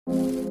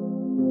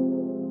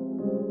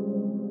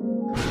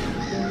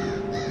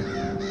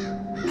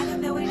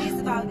don't know what it is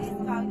about it.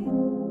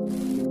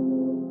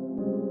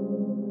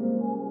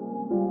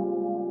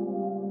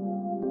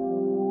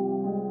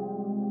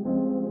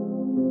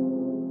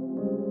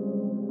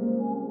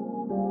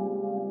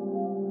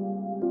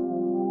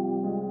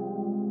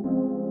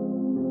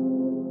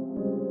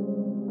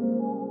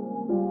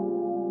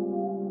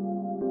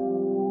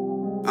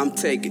 I'm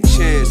taking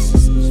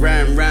chances,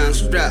 riding round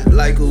strapped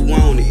like who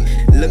want it.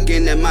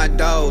 Looking at my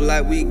dog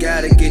like we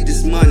gotta get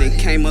this money.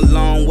 Came a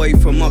long way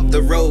from up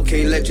the road,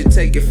 can't let you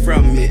take it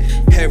from me.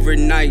 Every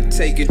night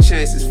taking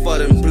chances for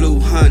them blue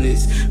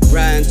hundreds.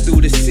 Riding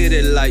through the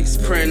city lights,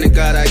 praying to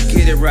God I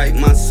get it right.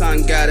 My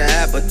son got an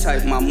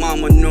appetite, my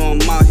mama know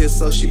I'm out here,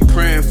 so she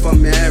praying for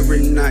me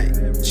every night.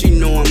 She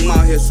know I'm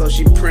out here, so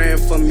she praying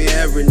for me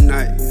every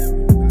night.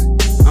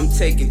 I'm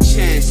taking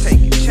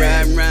chances,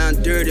 riding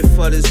around dirty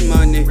for this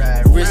money.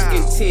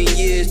 Risking 10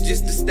 years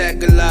just to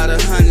stack a lot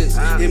of hundreds.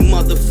 And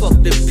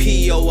motherfuck the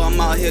P.O., I'm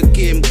out here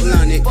getting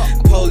blunted.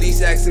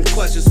 Police asking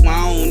questions why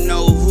I don't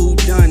know who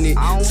done it.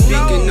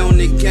 Speaking on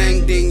the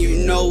gang, then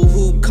you know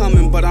who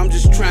coming. But I'm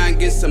just trying to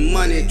get some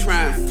money,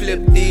 trying to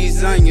flip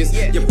these onions.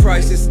 Your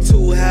price is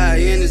too high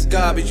and it's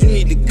garbage, you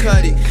need to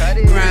cut it.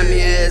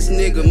 Grimy ass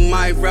nigga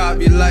might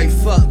rob you like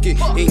fuck it.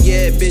 And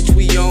yeah, bitch,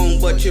 we on,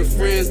 but your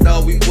friends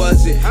thought we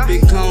wasn't.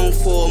 Been gone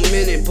for a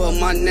minute, but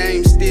my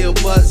name still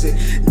buzzing.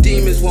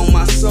 Demons want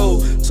my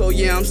soul, so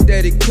yeah, I'm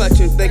steady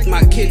clutching. Think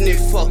my kidney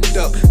fucked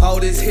up. All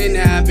this Henny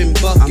I've been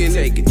bucking. I'm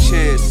taking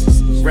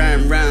chances,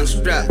 riding round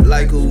strapped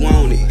like who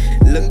want it.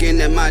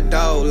 Looking at my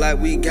dog like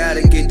we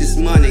gotta get this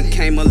money.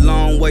 Came a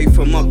long way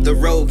from up the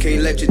road,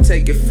 can't let you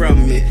take it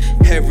from me.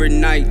 Every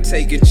night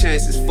taking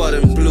chances for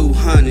them blue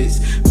hundreds.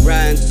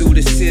 Riding through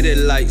the city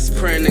lights,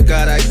 praying to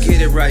God I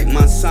get it right.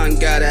 My son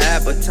got an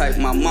appetite,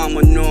 my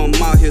mama know I'm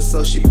out here,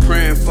 so she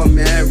praying for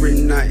me every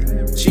night.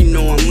 She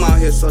know I'm out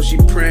here, so she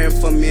praying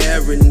for me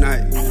every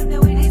night. I don't know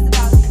what it is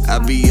about it. I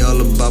be all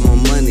about my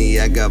money,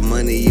 I got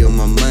money on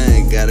my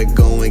mind. Gotta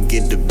go and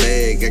get the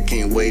bag, I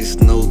can't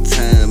waste no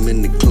time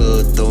in the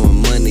club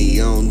throwing money.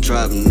 I don't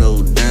drop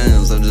no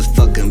dimes, I'm just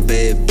fucking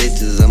bad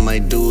bitches. I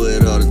might do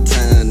it all the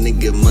time,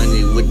 nigga,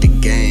 money with the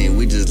game.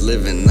 We just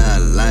living our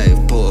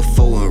life, pour a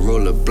four and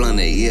roll a blunt,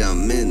 yeah,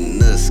 I'm in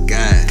the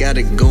sky.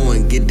 Gotta go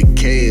and get the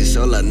cash,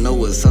 all I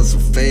know is hustle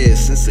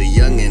fast. Since a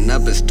youngin'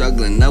 I've been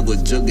struggling, I was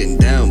jugging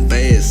down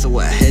bad. So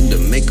I had to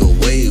make a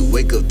way,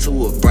 wake up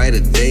to a brighter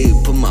day.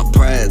 Put my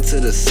pride to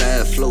the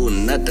side,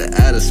 floating out to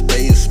outer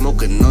space.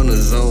 Smoking on the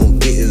zone,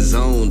 getting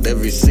zoned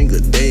every single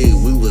day.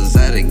 We was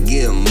out to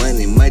get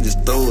money, might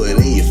just throw it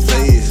in your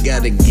face.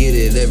 Gotta get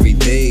it every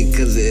day,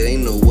 cause it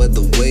ain't no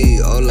other way.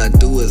 All I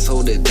do is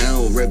hold it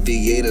down,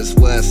 Reviate, that's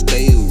where I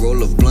stay.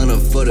 Roll a blunt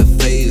up for the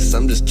face,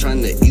 I'm just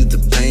trying to ease the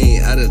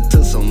pain. I done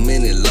took so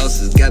many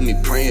losses, got me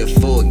praying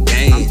for a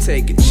game. I'm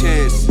taking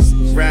chances,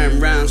 riding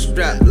round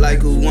strapped like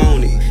who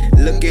want it.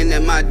 Looking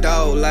at my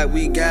dog like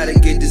we gotta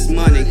get this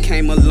money.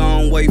 Came a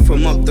long way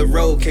from up the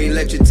road, can't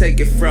let you take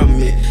it from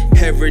me.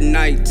 Every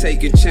night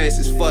taking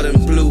chances for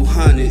them blue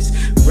hundreds.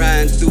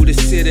 Riding through the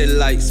city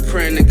lights,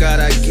 praying to God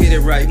I get it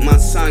right. My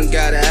son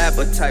got an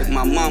appetite,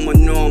 my mama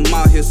know I'm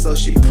out here, so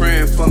she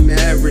praying for me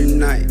every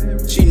night.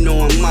 She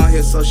know I'm out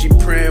here, so she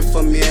praying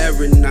for me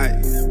every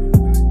night.